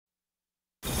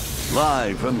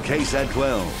Live from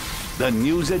KSAT12, the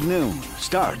news at noon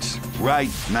starts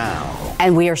right now.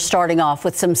 And we are starting off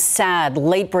with some sad,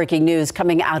 late-breaking news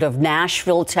coming out of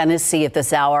Nashville, Tennessee at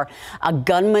this hour. A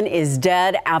gunman is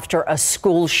dead after a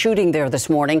school shooting there this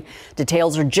morning.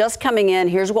 Details are just coming in.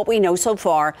 Here's what we know so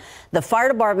far. The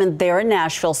fire department there in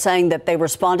Nashville saying that they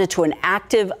responded to an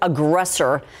active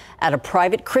aggressor at a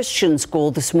private Christian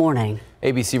school this morning.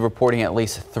 ABC reporting at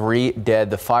least 3 dead.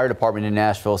 The fire department in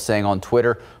Nashville saying on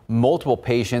Twitter, multiple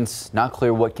patients, not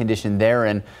clear what condition they're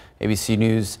in. ABC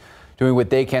News doing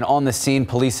what they can on the scene.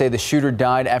 Police say the shooter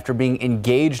died after being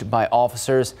engaged by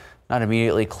officers. Not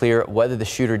immediately clear whether the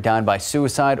shooter died by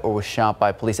suicide or was shot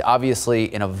by police.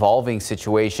 Obviously an evolving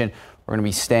situation. We're going to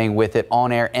be staying with it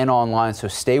on air and online, so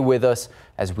stay with us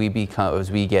as we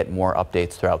get more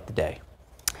updates throughout the day.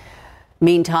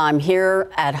 Meantime,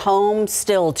 here at home,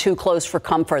 still too close for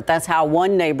comfort. That's how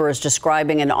one neighbor is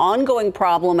describing an ongoing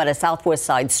problem at a southwest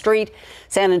side street.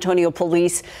 San Antonio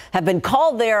police have been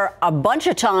called there a bunch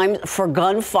of times for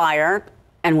gunfire.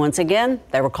 And once again,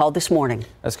 they were called this morning.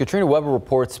 As Katrina Weber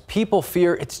reports, people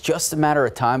fear it's just a matter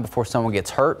of time before someone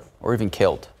gets hurt or even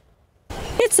killed.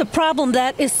 It's a problem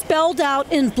that is spelled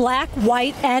out in black,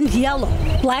 white, and yellow.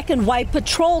 Black and white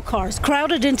patrol cars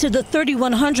crowded into the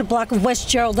 3100 block of West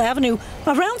Gerald Avenue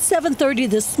around 7:30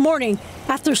 this morning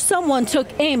after someone took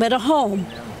aim at a home.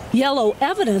 Yellow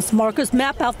evidence markers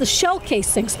map out the shell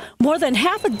casings, more than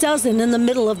half a dozen in the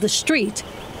middle of the street.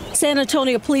 San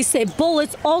Antonio police say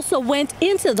bullets also went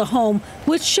into the home,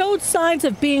 which showed signs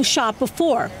of being shot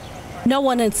before. No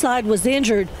one inside was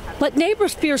injured, but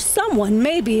neighbors fear someone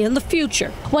may be in the future.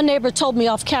 One neighbor told me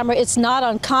off camera it's not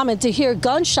uncommon to hear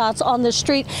gunshots on the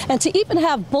street and to even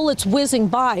have bullets whizzing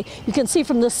by. You can see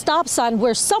from the stop sign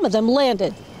where some of them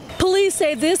landed. Police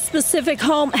say this specific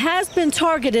home has been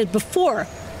targeted before.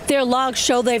 Their logs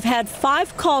show they've had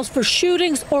 5 calls for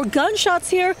shootings or gunshots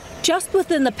here just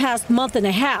within the past month and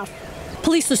a half.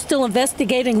 Police are still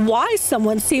investigating why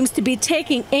someone seems to be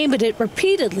taking aim at it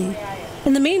repeatedly.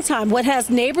 In the meantime, what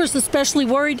has neighbors especially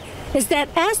worried is that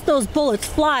as those bullets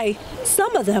fly,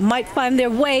 some of them might find their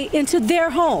way into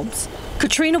their homes.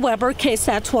 Katrina Weber,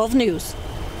 KSAT 12 News.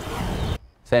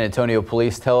 San Antonio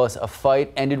police tell us a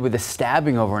fight ended with a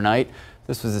stabbing overnight.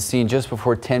 This was the scene just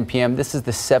before 10 p.m. This is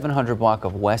the 700 block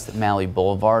of West Malley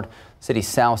Boulevard, city's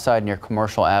south side near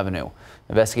Commercial Avenue.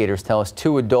 Investigators tell us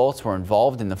 2 adults were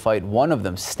involved in the fight. One of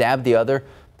them stabbed the other,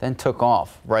 then took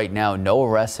off. Right now, no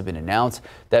arrests have been announced.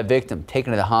 That victim taken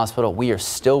to the hospital. We are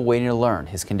still waiting to learn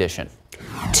his condition.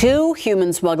 2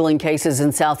 human smuggling cases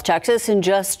in South Texas in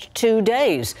just 2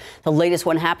 days. The latest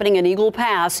one happening in Eagle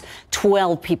Pass.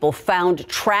 12 people found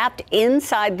trapped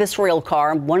inside this rail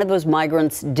car. One of those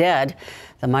migrants dead.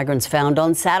 The migrants found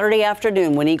on Saturday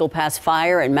afternoon when Eagle Pass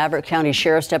Fire and Maverick County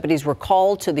Sheriff's deputies were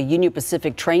called to the Union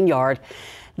Pacific train yard.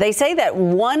 They say that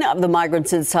one of the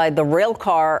migrants inside the rail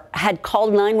car had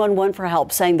called 911 for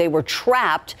help, saying they were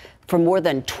trapped for more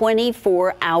than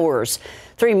 24 hours.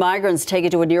 3 migrants taken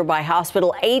to a nearby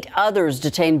hospital, 8 others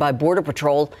detained by Border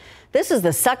Patrol. This is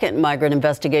the second migrant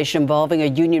investigation involving a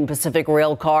Union Pacific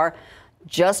rail car.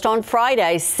 Just on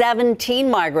Friday, 17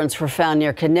 migrants were found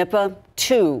near Canepa.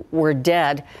 2 were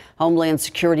dead. Homeland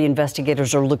Security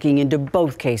investigators are looking into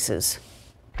both cases.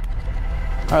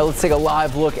 All right, let's take a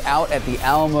live look out at the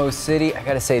Alamo City. I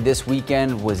got to say, this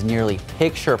weekend was nearly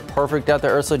picture perfect out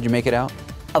there. Ursula, did you make it out?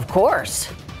 Of course.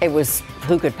 It was,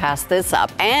 who could pass this up?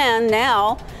 And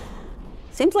now,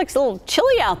 seems like it's a little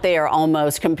chilly out there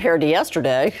almost compared to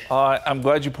yesterday. I'm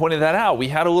glad you pointed that out. We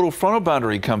had a little frontal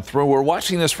boundary come through. We're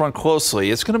watching this front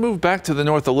closely. It's going to move back to the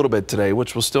north a little bit today,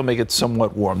 which will still make it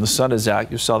somewhat warm. The sun is out.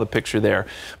 You saw the picture there.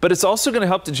 But it's also going to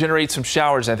help to generate some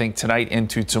showers, I think, tonight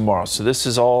into tomorrow. So this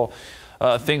is all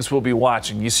things we'll be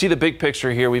watching. You see the big picture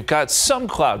here. We've got some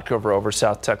cloud cover over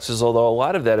South Texas, although a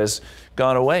lot of that has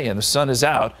gone away and the sun is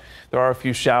out. There are a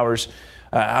few showers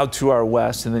out to our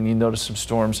west, and then you notice some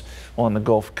storms on the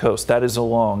Gulf Coast. That is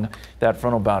along that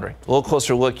frontal boundary. A little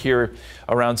closer look here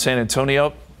around San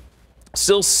Antonio.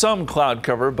 Still some cloud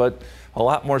cover, but a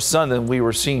lot more sun than we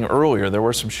were seeing earlier. There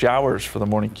were some showers for the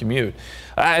morning commute.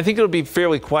 I think it'll be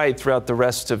fairly quiet throughout the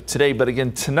rest of today, but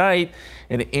again, tonight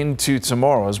and into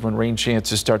tomorrow is when rain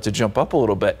chances start to jump up a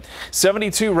little bit.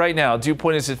 72 right now. Dew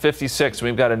point is at 56.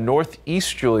 We've got a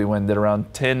northeasterly wind at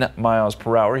around 10 miles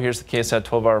per hour. Here's the KSAT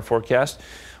 12-hour forecast.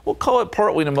 We'll call it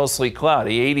partly to mostly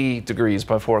cloudy. 80 degrees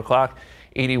by 4 o'clock,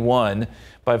 81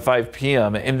 by 5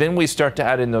 p.m. And then we start to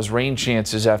add in those rain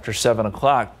chances after 7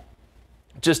 o'clock.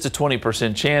 Just a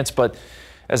 20% chance, but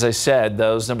as I said,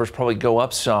 those numbers probably go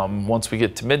up some. Once we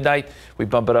get to midnight, we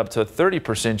bump it up to a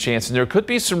 30% chance, and there could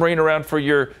be some rain around for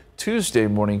your Tuesday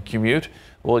morning commute.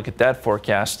 We'll look at that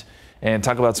forecast and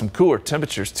talk about some cooler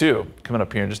temperatures too, coming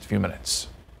up here in just a few minutes.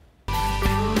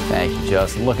 Thank you,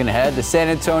 Justin. Looking ahead, the San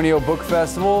Antonio Book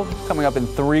Festival coming up in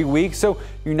 3 weeks. So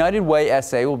United Way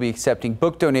SA will be accepting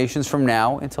book donations from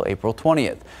now until April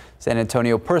 20th. San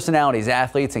Antonio personalities,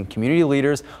 athletes, and community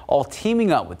leaders all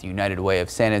teaming up with the United Way of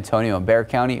San Antonio and Bexar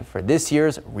County for this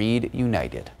year's Read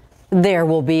United. There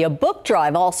will be a book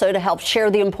drive also to help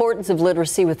share the importance of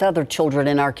literacy with other children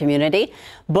in our community.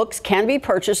 Books can be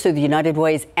purchased through the United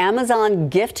Way's Amazon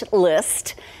gift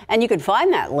list, and you can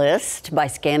find that list by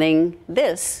scanning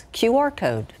this QR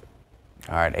code.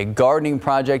 All right, a gardening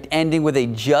project ending with a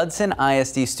Judson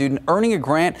ISD student earning a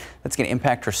grant that's going to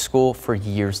impact her school for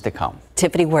years to come.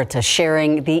 Tiffany Huerta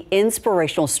sharing the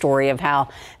inspirational story of how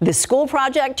the school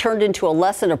project turned into a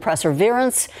lesson of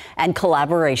perseverance and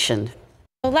collaboration.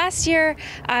 Last year,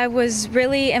 I was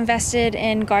really invested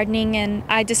in gardening, and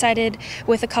I decided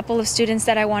with a couple of students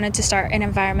that I wanted to start an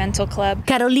environmental club.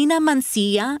 Carolina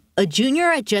Mancilla, a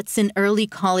junior at Judson Early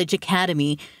College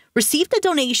Academy, received a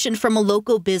donation from a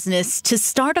local business to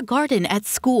start a garden at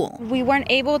school. We weren't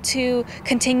able to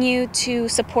continue to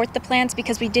support the plants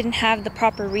because we didn't have the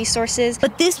proper resources.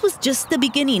 But this was just the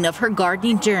beginning of her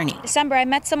gardening journey. In December, I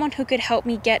met someone who could help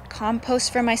me get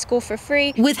compost for my school for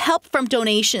free. With help from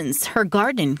donations, her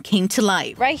garden came to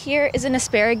life. Right here is an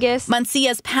asparagus.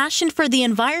 Mancilla's passion for the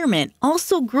environment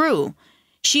also grew.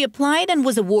 She applied and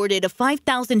was awarded a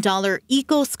 $5,000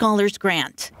 Eco Scholars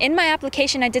Grant. In my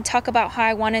application, I did talk about how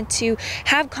I wanted to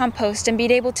have compost and be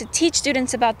able to teach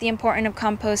students about the importance of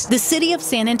compost. The City of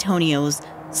San Antonio's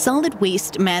Solid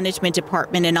Waste Management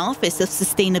Department and Office of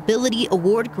Sustainability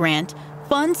Award Grant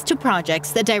funds to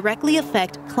projects that directly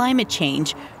affect climate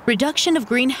change, reduction of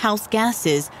greenhouse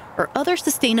gases, or other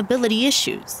sustainability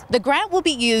issues. The grant will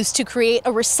be used to create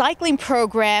a recycling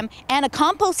program and a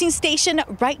composting station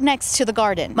right next to the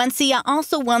garden. Mancilla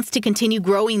also wants to continue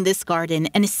growing this garden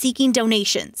and is seeking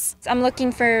donations. I'm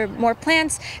looking for more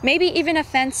plants, maybe even a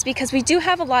fence, because we do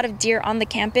have a lot of deer on the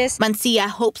campus. Mancilla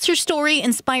hopes her story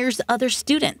inspires other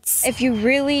students. If you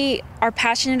really are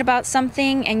passionate about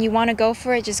something and you want to go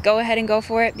for it, just go ahead and go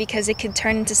for it, because it could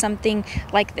turn into something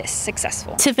like this,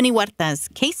 successful. Tiffany Huertas,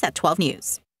 KSAT12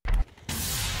 News.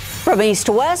 From east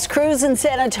to west, crews in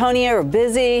San Antonio are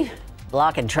busy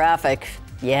blocking traffic.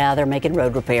 Yeah, they're making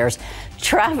road repairs.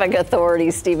 Traffic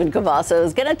Authority Stephen Cavasso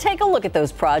is going to take a look at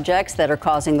those projects that are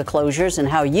causing the closures and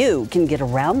how you can get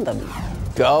around them.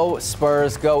 Go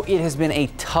Spurs, go. It has been a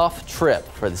tough trip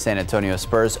for the San Antonio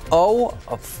Spurs. 0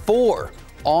 of 4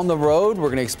 on the road. We're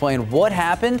going to explain what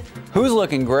happened, who's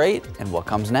looking great, and what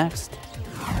comes next.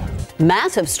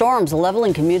 Massive storms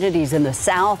leveling communities in the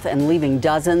south and leaving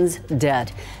dozens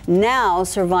dead. Now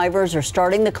survivors are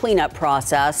starting the cleanup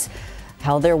process,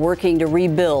 how they're working to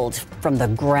rebuild from the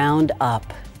ground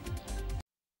up.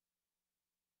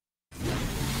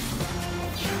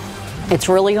 It's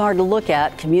really hard to look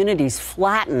at. Communities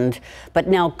flattened, but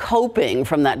now coping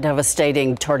from that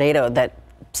devastating tornado that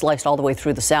sliced all the way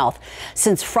through the south.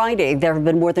 Since Friday, there have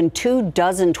been more than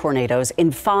 24 tornadoes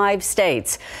in 5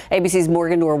 states. ABC's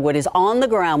Morgan Norwood is on the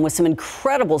ground with some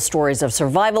incredible stories of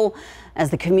survival as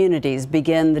the communities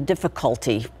begin the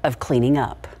difficulty of cleaning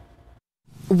up.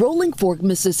 Rolling Fork,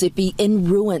 Mississippi in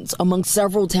ruins among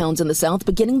several towns in the south,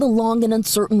 beginning the long and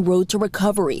uncertain road to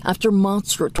recovery after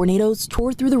monster tornadoes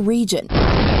tore through the region.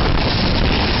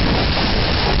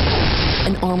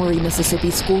 An Armory,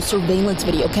 Mississippi school surveillance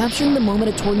video capturing the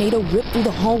moment a tornado ripped through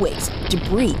the hallways,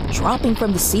 debris dropping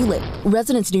from the ceiling.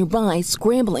 Residents nearby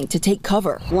scrambling to take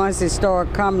cover. Once it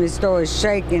started coming, it started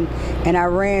shaking, and I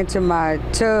ran to my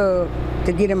tub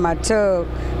to get in my tub,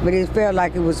 but it felt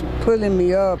like it was pulling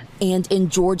me up. And in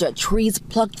Georgia, trees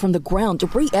plucked from the ground,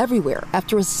 debris everywhere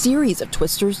after a series of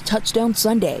twisters touched down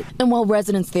Sunday. And while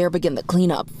residents there begin the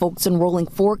cleanup, folks in Rolling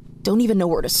Fork don't even know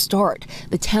where to start.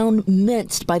 The town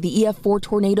minced by the EF4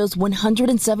 tornado's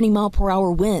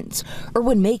 170-mile-per-hour winds.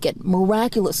 Erwin Macon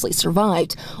miraculously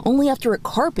survived, only after a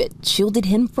carpet shielded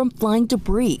him from flying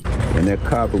debris. And that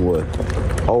carpet was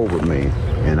over me,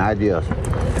 and I just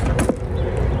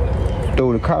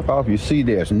threw the carpet off. You see,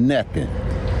 there's nothing.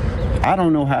 I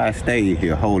don't know how I stayed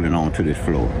here holding on to this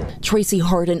floor. Tracy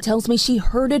Harden tells me she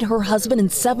herded her husband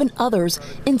and 7 others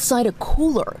inside a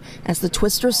cooler as the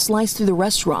twisters sliced through the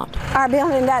restaurant. Our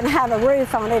building doesn't have a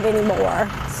roof on it anymore,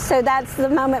 so that's the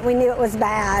moment we knew it was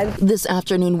bad. This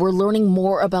afternoon, we're learning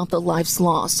more about the lives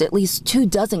lost. At least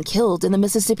 24 killed in the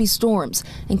Mississippi storms,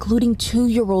 including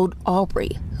 2-year-old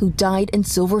Aubrey, who died in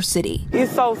Silver City.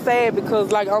 It's so sad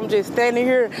because, I'm just standing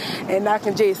here and I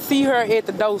can just see her at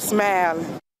the door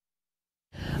smiling.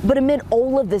 But amid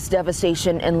all of this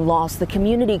devastation and loss, the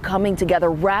community coming together,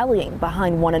 rallying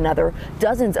behind one another,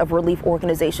 dozens of relief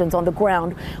organizations on the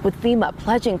ground, with FEMA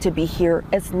pledging to be here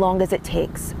as long as it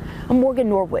takes. I'm Morgan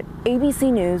Norwood,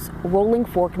 ABC News, Rolling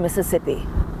Fork, Mississippi.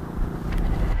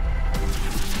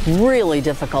 Really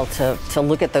difficult to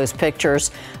look at those pictures.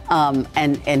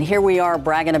 And here we are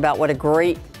bragging about what a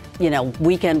great,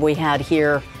 weekend we had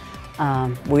here.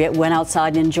 We went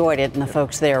outside and enjoyed it, and the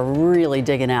folks there really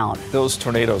digging out. Those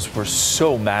tornadoes were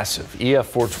so massive,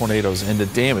 EF4 tornadoes, and the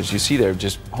damage you see there,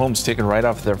 just homes taken right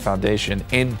off their foundation.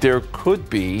 And there could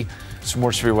be some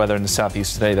more severe weather in the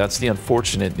southeast today. That's the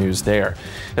unfortunate news there.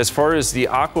 As far as the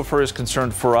aquifer is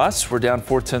concerned for us, we're down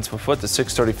 0.4 of a foot to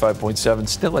 635.7,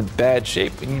 still in bad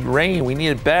shape. We need rain, we need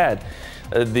it bad.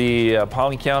 The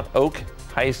pollen count, oak,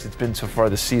 highest it's been so far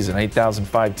this season,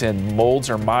 8,510.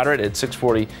 Molds are moderate at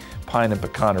 640. Pine and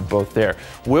pecan are both there.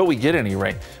 Will we get any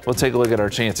rain? We'll take a look at our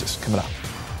chances coming up.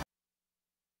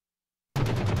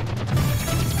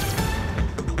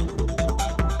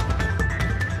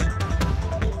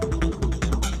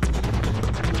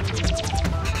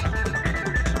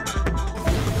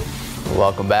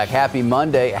 Welcome back. Happy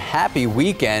Monday. Happy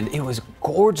weekend. It was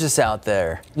gorgeous out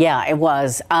there. Yeah, it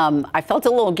was. I felt a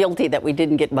little guilty that we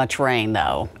didn't get much rain,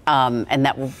 though. And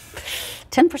that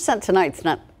 10% tonight's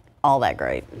not all that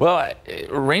great. Well,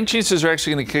 rain chances are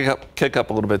actually going to kick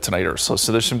up a little bit tonight, Ursula.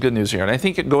 So there's some good news here. And I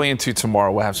think going into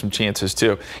tomorrow, we'll have some chances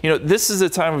too. This is the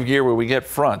time of year where we get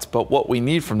fronts, but what we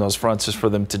need from those fronts is for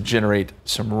them to generate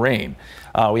some rain.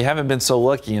 We haven't been so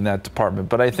lucky in that department,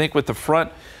 but I think with the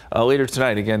front later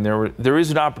tonight, again, there is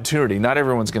an opportunity. Not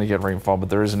everyone's going to get rainfall, but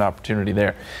there is an opportunity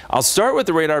there. I'll start with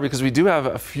the radar because we do have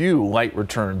a few light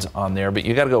returns on there, but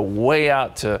you got to go way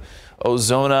out to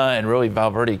Ozona and really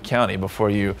Valverde County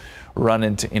before you run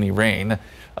into any rain.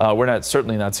 We're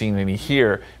certainly not seeing any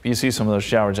here, but you see some of those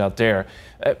showers out there.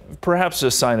 Perhaps a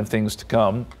sign of things to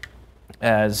come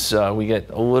as we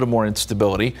get a little more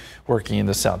instability working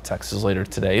into South Texas later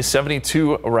today.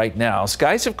 72 right now.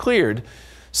 Skies have cleared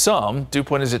some. Dew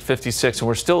point is at 56, and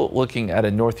we're still looking at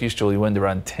a northeasterly wind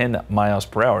around 10 miles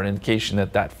per hour, an indication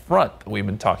that front that we've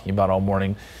been talking about all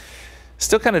morning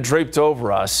still kind of draped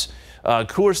over us.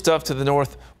 Cooler stuff to the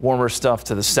north, warmer stuff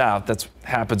to the south. That's what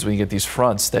happens when you get these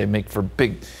fronts. They make for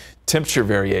big temperature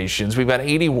variations. We've got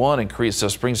 81 in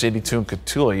Creosote Springs, 82 in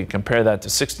Cotulla. You compare that to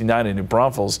 69 in New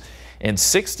Braunfels and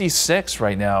 66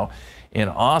 right now in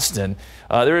Austin.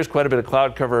 There is quite a bit of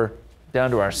cloud cover down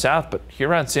to our south, but here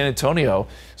around San Antonio,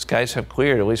 skies have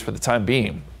cleared, at least for the time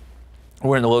being.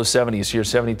 We're in the low 70s here,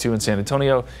 72 in San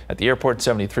Antonio, at the airport,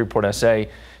 73 Port SA,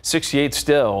 68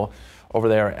 still over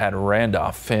there at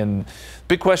Randolph. And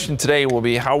big question today will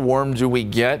be, how warm do we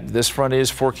get? This front is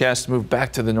forecast to move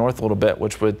back to the north a little bit,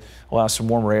 which would allow some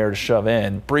warmer air to shove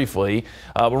in briefly.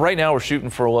 But right now we're shooting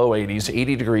for low 80s,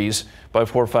 80 degrees by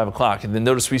 4 or 5 o'clock. And then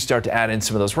notice we start to add in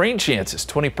some of those rain chances,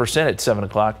 20% at 7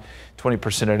 o'clock,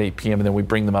 20% at 8 p.m. And then we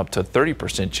bring them up to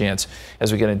 30% chance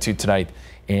as we get into tonight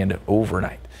and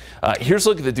overnight. Here's a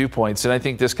look at the dew points, and I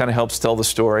think this kind of helps tell the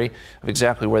story of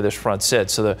exactly where this front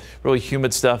sits. So the really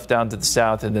humid stuff down to the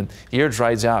south, and then the air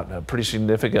dries out pretty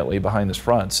significantly behind this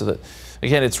front. So that,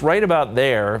 again, it's right about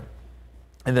there,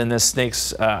 and then this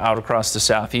snakes out across the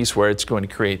southeast where it's going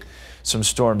to create some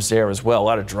storms there as well. A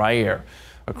lot of dry air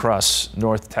across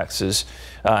North Texas.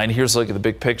 And here's a look at the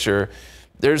big picture.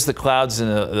 There's the clouds and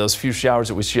those few showers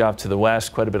that we see off to the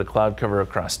west, quite a bit of cloud cover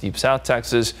across deep South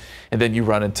Texas. And then you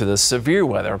run into the severe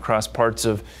weather across parts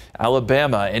of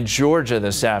Alabama and Georgia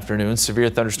this afternoon. Severe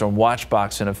thunderstorm watch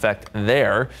box in effect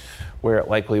there, where it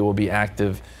likely will be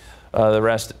active the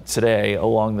rest today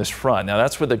along this front. Now,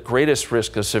 that's where the greatest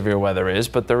risk of severe weather is,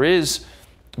 but there is,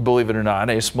 believe it or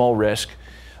not, a small risk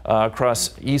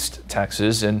across East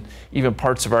Texas and even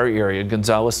parts of our area,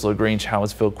 Gonzales, LaGrange,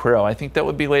 Hallettsville, Cuero. I think that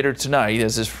would be later tonight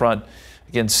as this front,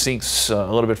 again, sinks a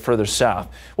little bit further south.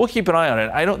 We'll keep an eye on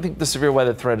it. I don't think the severe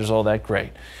weather threat is all that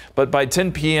great. But by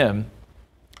 10 p.m.,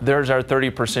 there's our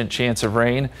 30% chance of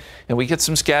rain, and we get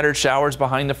some scattered showers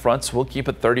behind the front, so we'll keep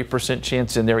a 30%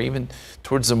 chance in there even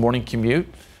towards the morning commute.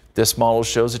 This model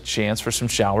shows a chance for some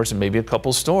showers and maybe a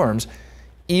couple storms.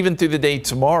 Even through the day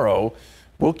tomorrow,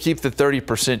 we'll keep the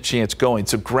 30% chance going.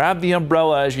 So grab the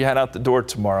umbrella as you head out the door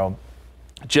tomorrow,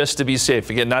 just to be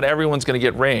safe. Again, not everyone's going to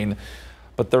get rain,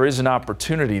 but there is an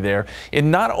opportunity there.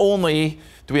 And not only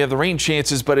do we have the rain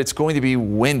chances, but it's going to be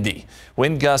windy.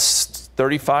 Wind gusts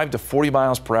 35 to 40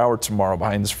 miles per hour tomorrow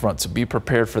behind this front, so be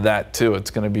prepared for that too. It's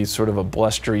going to be sort of a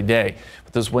blustery day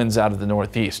with those winds out of the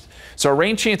northeast. So our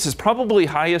rain chance is probably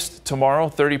highest tomorrow,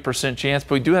 30% chance,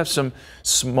 but we do have some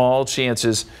small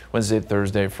chances Wednesday,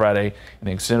 Thursday, Friday in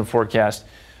the extended forecast.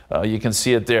 You can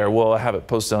see it there. We'll have it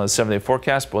posted on the 7-day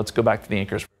forecast, but let's go back to the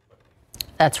anchors.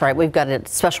 That's right. We've got a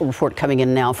special report coming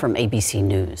in now from ABC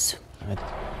News.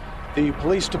 The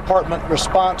police department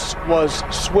response was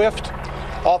swift.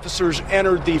 Officers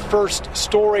entered the first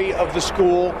story of the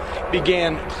school,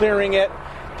 began clearing it.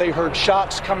 They heard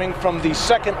shots coming from the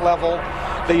second level.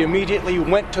 They immediately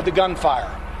went to the gunfire.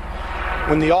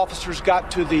 When the officers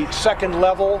got to the second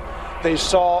level, they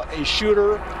saw a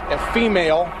shooter, a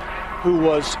female, who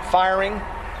was firing.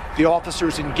 The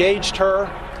officers engaged her.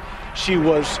 She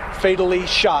was fatally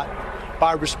shot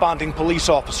by responding police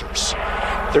officers.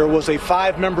 There was a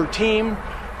 5-member team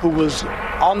who was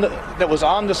on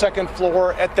the second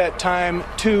floor at that time.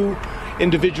 2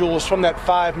 individuals from that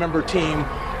 5-member team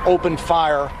opened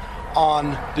fire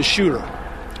on the shooter.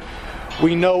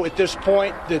 We know at this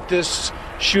point that this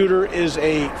shooter is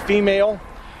a female.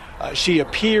 She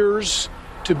appears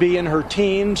to be in her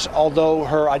teens, although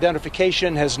her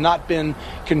identification has not been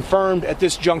confirmed at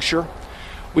this juncture.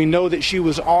 We know that she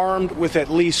was armed with at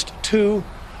least 2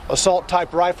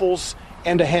 assault-type rifles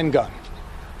and a handgun.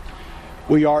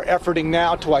 We are efforting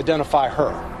now to identify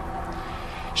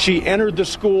her. She entered the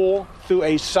school through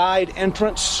a side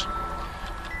entrance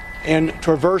and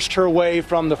traversed her way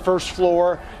from the first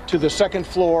floor to the second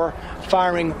floor,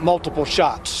 firing multiple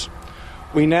shots.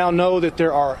 We now know that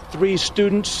there are 3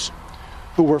 students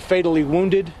who were fatally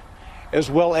wounded,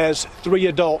 as well as 3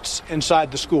 adults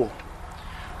inside the school.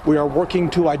 We are working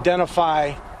to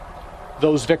identify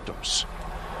those victims.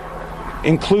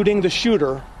 Including the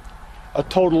shooter, a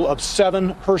total of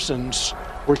 7 persons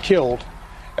were killed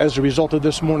as a result of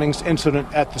this morning's incident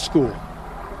at the school.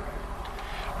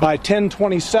 By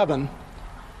 10:27,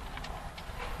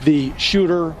 the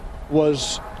shooter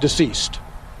was deceased.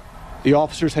 The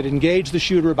officers had engaged the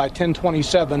shooter by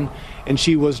 10:27, and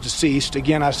she was deceased.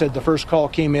 Again, I said the first call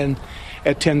came in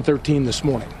at 10:13 this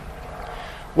morning.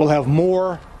 We'll have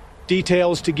more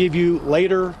details to give you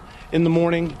later in the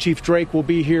morning. Chief Drake will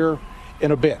be here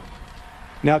in a bit.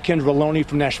 Now, Kendra Loney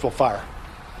from Nashville Fire.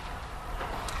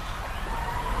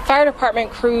 Fire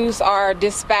department crews are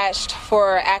dispatched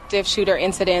for active shooter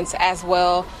incidents as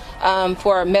well,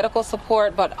 for medical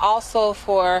support, but also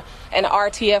for an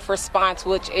RTF response,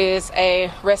 which is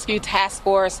a rescue task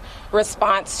force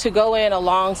response to go in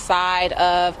alongside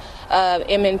of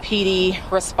MNPD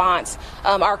response.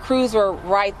 Our crews were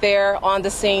right there on the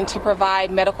scene to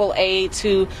provide medical aid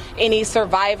to any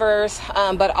survivors,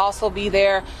 but also be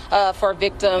there for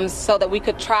victims so that we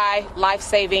could try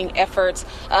life-saving efforts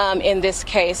in this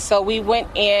case. So we went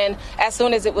in as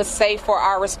soon as it was safe for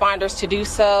our responders to do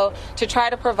so, to try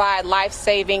to provide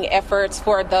life-saving efforts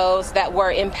for those that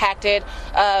were impacted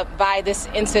by this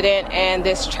incident and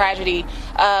this tragedy.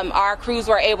 Our crews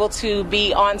were able to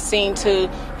be on scene to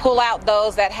pull out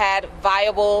those that had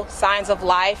viable signs of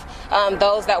life,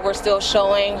 those that were still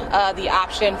showing the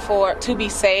option to be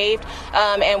saved,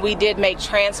 and we did make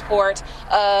transport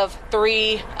of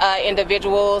 3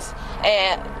 individuals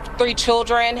and 3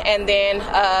 children, and then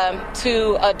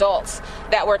 2 adults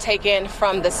that were taken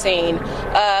from the scene.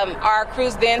 Our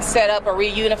crews then set up a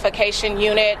reunification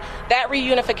unit. That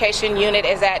reunification unit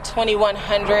is at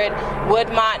 2100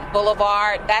 Woodmont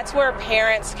Boulevard. That's where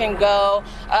parents can go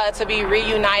to be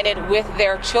reunited with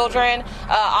their children.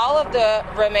 All of the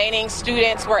remaining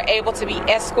students were able to be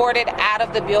escorted out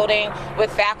of the building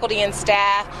with faculty and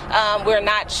staff. We're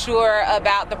not sure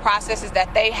about the processes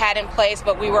that they had in place,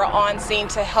 but we were on scene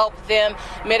to help them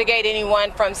mitigate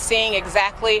anyone from seeing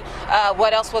exactly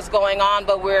what else was going on,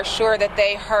 but we're sure that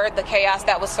they heard the chaos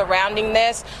that was surrounding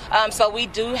this. So we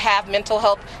do have mental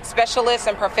health specialists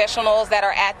and professionals that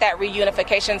are at that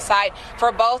reunification site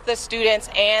for both the students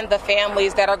and the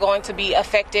families that are going to be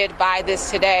affected by this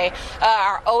today.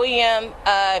 Our OEM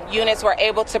units were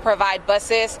able to provide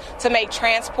buses to make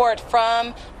transport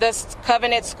from the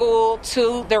Covenant School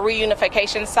to the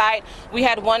reunification site. We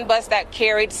had one bus that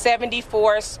carried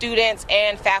 74 students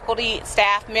and faculty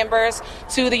staff members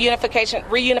to the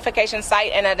reunification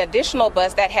site, and an additional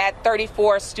bus that had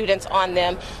 34 students on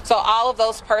them. So all of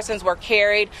those persons were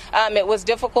carried. It was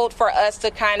difficult for us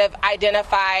to kind of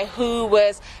identify who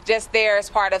was just there as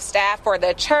part of staff for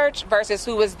the church versus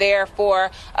who was there for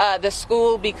the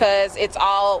school, because it's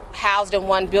all housed in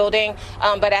one building.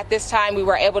 But at this time, we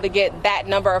were able to get that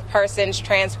number of persons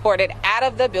transported out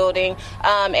of the building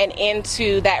and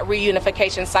into that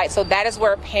reunification site. So that is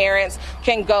where parents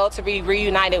can go to be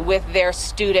reunited with their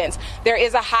students. There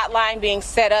is a hotline being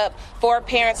set up for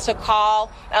parents to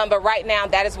call, but right now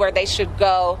that is where they should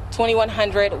go,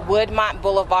 2100 Woodmont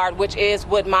Boulevard, which is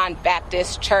Woodmont Zion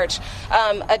Baptist Church.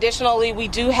 Additionally, we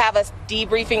do have a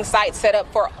debriefing site set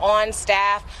up for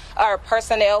on-staff or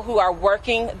personnel who are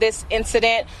working this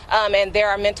incident, and there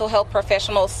are mental health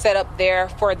professionals set up there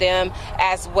for them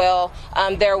as well.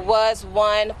 There was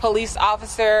one police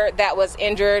officer that was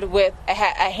injured with a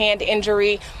hand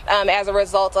injury as a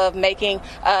result of making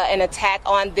an attack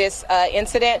on this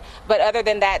incident. But other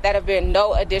than that, there have been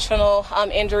no additional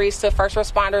injuries to first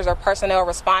responders or personnel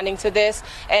responding to this.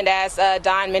 And as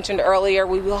Don mentioned earlier,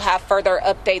 we will have further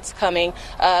updates coming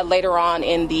later on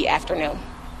in the afternoon.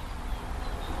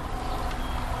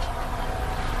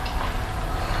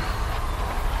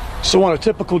 So on a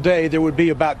typical day, there would be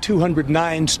about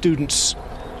 209 students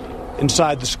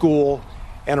inside the school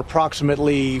and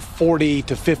approximately 40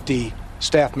 to 50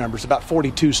 staff members, about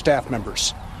 42 staff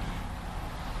members.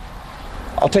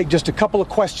 I'll take just a couple of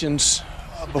questions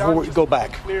before we go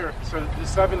back. Clear. So the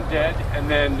 7 dead, and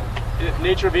then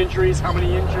nature of injuries, how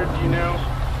many injured, do you know?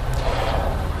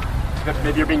 That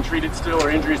maybe are being treated still, or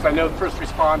injuries? I know the first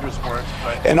responders weren't.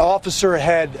 But An officer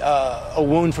had a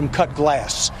wound from cut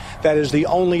glass. That is the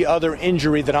only other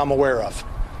injury that I'm aware of.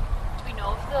 Do we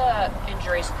know if the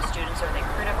injuries to the students, are they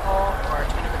critical, or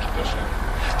do we know the condition?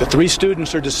 The 3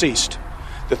 students are deceased.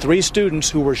 The 3 students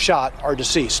who were shot are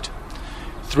deceased.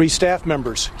 3 staff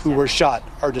members who were shot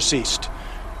are deceased.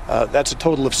 That's a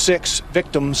total of 6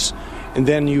 victims. And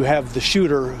then you have the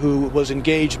shooter who was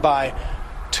engaged by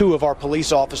 2 of our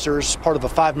police officers, part of a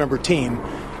 5-member team,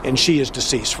 and she is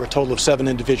deceased, for a total of 7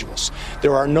 individuals.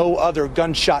 There are no other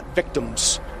gunshot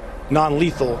victims,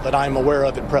 non-lethal, that I'm aware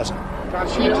of at present.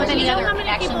 Do you know how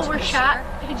many people were shot?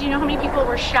 Do you know how many people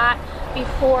were shot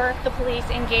before the police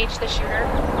engaged the shooter?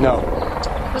 No.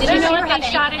 Did you know if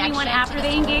they shot anyone after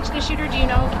they engaged the shooter? Do you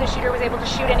know if the shooter was able to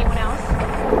shoot anyone else?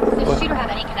 Did the shooter have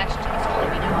any connection to the school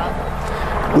that we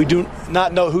know of? We do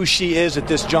not know who she is at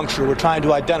this juncture. We're trying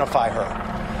to identify her.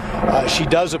 She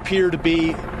does appear to be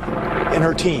in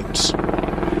her teens.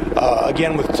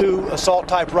 Again, with 2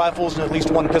 assault-type rifles and at least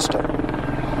 1 pistol.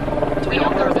 Do we know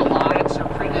if there are lines or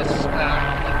previous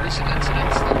recent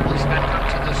incidents that police met up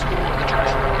to the school or the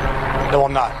church? No,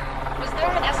 I'm not. Was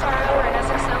there an SRO or an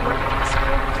SSO working at the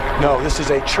school? No, this is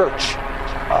a church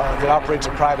that operates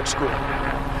a private school.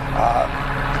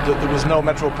 There was no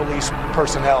Metro Police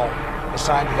personnel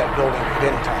assigned to that building at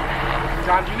any time.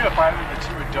 Don, do you know if either of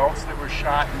the 2 adults that were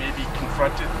shot maybe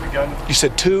confronted the gun? You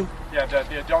said 2? Yeah,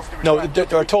 the adults that were No, shot.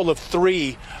 there are a total of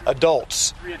 3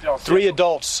 adults. 3 adults. 3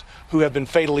 adults who have been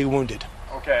fatally wounded.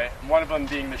 Okay, and one of them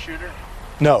being the shooter?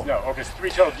 No. No, okay, so 3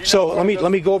 total. Do you So know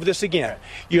let me go over this again.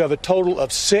 You have a total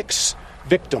of 6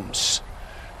 victims,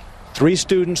 3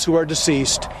 students who are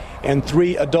deceased, and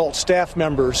 3 adult staff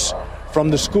members from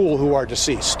the school who are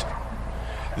deceased.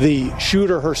 The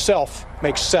shooter herself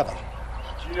makes 7.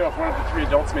 Do you know if one of the 3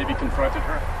 adults maybe confronted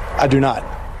her? I do not.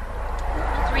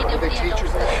 Are the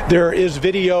teachers there? There is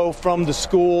video from the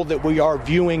school that we are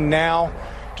viewing now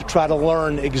to try to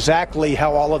learn exactly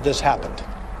how all of this happened.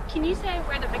 Can you say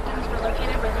where the victims were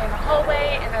located? Were they in the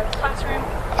hallway, in the classroom?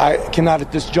 I cannot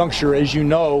at this juncture. As you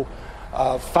know,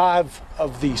 5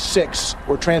 of the 6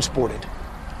 were transported.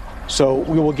 So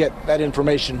we will get that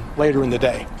information later in the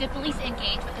day. Did police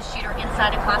engage with the shooter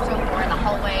inside a classroom or in the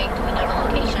hallway? Do we know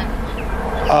the location?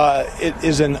 It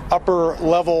is an upper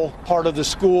level part of the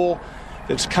school.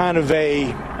 It's kind of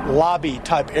a lobby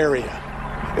type area.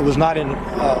 It was not in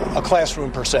a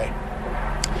classroom per se.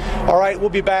 All right, we'll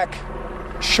be back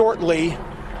shortly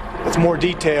with more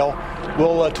detail.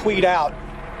 We'll tweet out,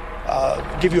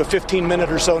 give you a 15-minute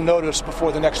or so notice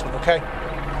before the next one, okay?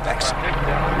 Thanks.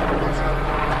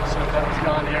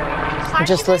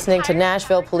 Just listening to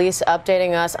Nashville police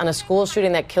updating us on a school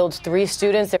shooting that killed 3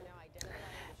 students.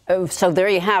 So there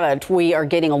you have it. We are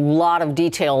getting a lot of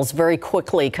details very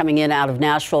quickly coming in out of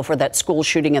Nashville for that school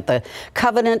shooting at the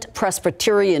Covenant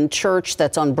Presbyterian Church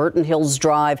that's on Burton Hills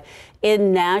Drive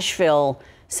in Nashville.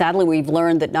 Sadly, we've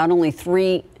learned that not only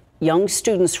 3 young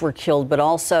students were killed, but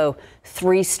also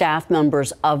 3 staff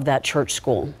members of that church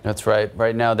school. That's right.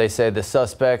 Right now, they say the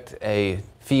suspect, a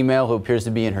female who appears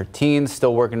to be in her teens,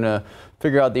 still working to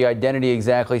figure out the identity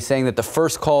exactly, saying that the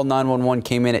first call 911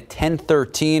 came in at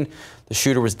 10:13. The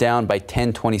shooter was down by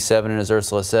 10:27, and as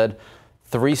Ursula said,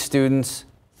 3 students,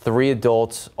 3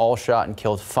 adults, all shot and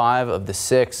killed. 5 of the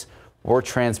 6 were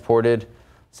transported.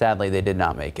 Sadly, they did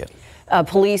not make it.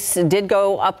 Police did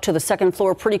go up to the 2nd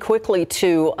floor pretty quickly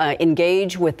to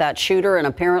engage with that shooter, and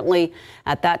apparently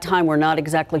at that time we're not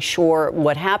exactly sure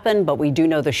what happened, but we do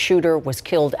know the shooter was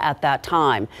killed at that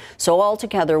time. So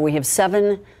altogether we have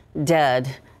 7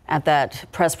 dead at that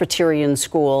Presbyterian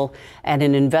school, and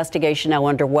an investigation now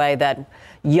underway. That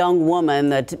young woman,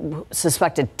 that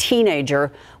suspected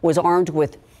teenager, was armed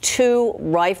with 2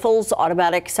 rifles,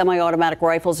 automatic, semi-automatic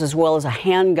rifles, as well as a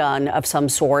handgun of some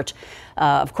sort.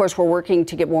 Of course, we're working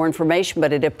to get more information,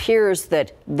 but it appears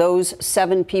that those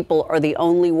 7 people are the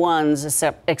only ones,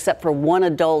 except for one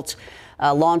adult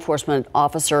law enforcement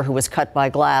officer who was cut by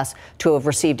glass, to have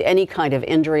received any kind of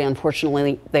injury.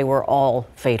 Unfortunately, they were all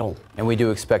fatal. And we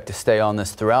do expect to stay on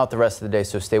this throughout the rest of the day,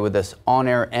 so stay with us on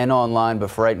air and online.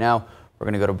 But for right now, we're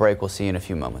going to go to break. We'll see you in a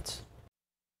few moments.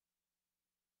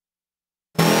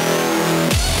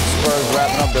 Spurs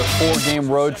wrapping up their 4-game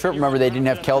road trip. Remember, they didn't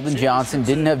have Keldon Johnson,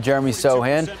 didn't have Jeremy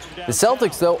Sohan. The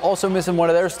Celtics, though, also missing one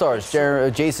of their stars.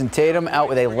 Jason Tatum out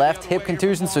with a left hip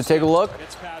contusion, so take a look.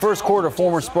 First quarter,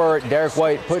 former Spur Derek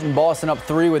White putting Boston up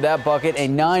 3 with that bucket. A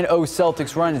 9-0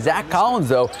 Celtics run. Zach Collins,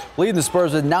 though, leading the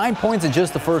Spurs with 9 points in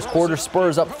just the first quarter.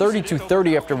 Spurs up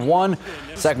 32-30 after 1.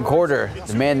 Second quarter,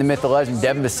 the man, the myth, the legend,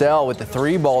 Devin Vassell with the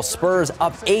 3-ball. Spurs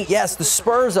up 8. Yes, the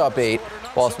Spurs up 8.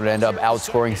 Boston would end up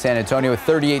outscoring San Antonio with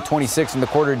 38-26 in the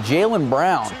quarter. Jaylen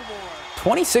Brown,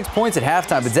 26 points at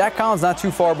halftime, but Zach Collins not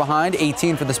too far behind,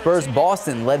 18 for the Spurs.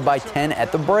 Boston led by 10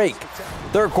 at the break.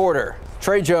 Third quarter,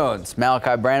 Trey Jones,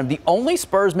 Malachi Branham, the only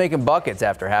Spurs making buckets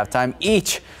after halftime,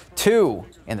 each 2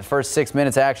 in the first 6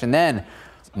 minutes action. Then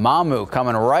Mamu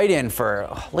coming right in for,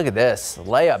 look at this,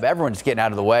 layup. Everyone's getting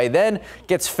out of the way. Then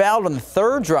gets fouled on the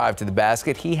third drive to the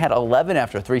basket. He had 11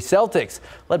 after 3. Celtics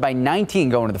led by 19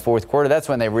 going to the fourth quarter. That's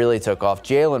when they really took off.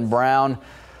 Jaylen Brown.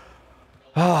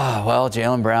 Well,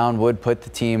 Jaylen Brown would put the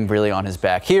team really on his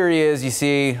back. Here he is. You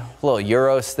see a little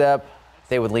Euro step.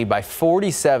 They would lead by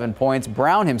 47 points.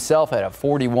 Brown himself had a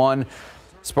 41.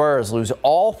 Spurs lose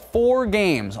all 4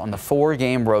 games on the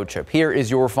 4-game road trip. Here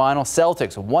is your final.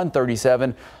 Celtics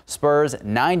 137, Spurs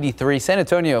 93. San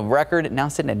Antonio record now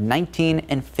sitting at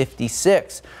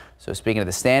 19-56. So speaking of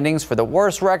the standings, for the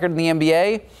worst record in the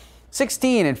NBA,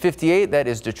 16-58. That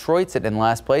is Detroit sitting in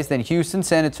last place. Then Houston,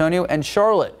 San Antonio, and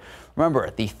Charlotte.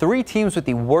 Remember, the 3 teams with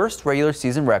the worst regular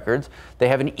season records, they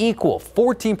have an equal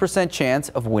 14% chance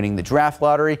of winning the draft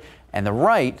lottery and the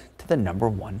right to the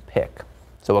 #1 pick.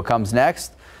 So what comes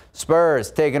next?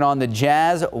 Spurs taking on the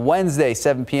Jazz Wednesday,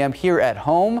 7 p.m. here at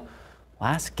home.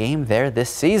 Last game there this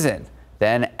season.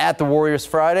 Then at the Warriors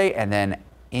Friday, and then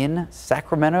in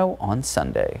Sacramento on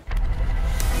Sunday.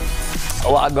 A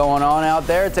lot going on out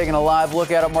there. Taking a live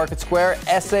look at Market Square.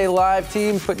 SA Live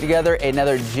team put together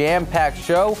another jam-packed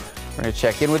show. We're going to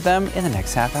check in with them in the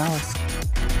next half hour.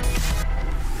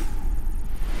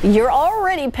 You're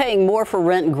already paying more for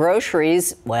rent and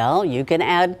groceries. Well, you can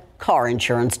add car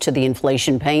insurance to the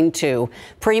inflation pain, too.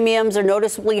 Premiums are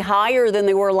noticeably higher than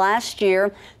they were last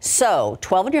year. So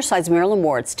 12 on your side's Marilyn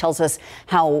Moritz tells us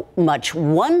how much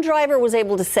one driver was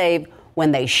able to save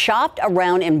when they shopped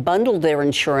around and bundled their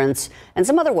insurance, and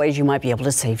some other ways you might be able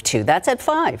to save, too. That's at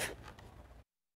 5.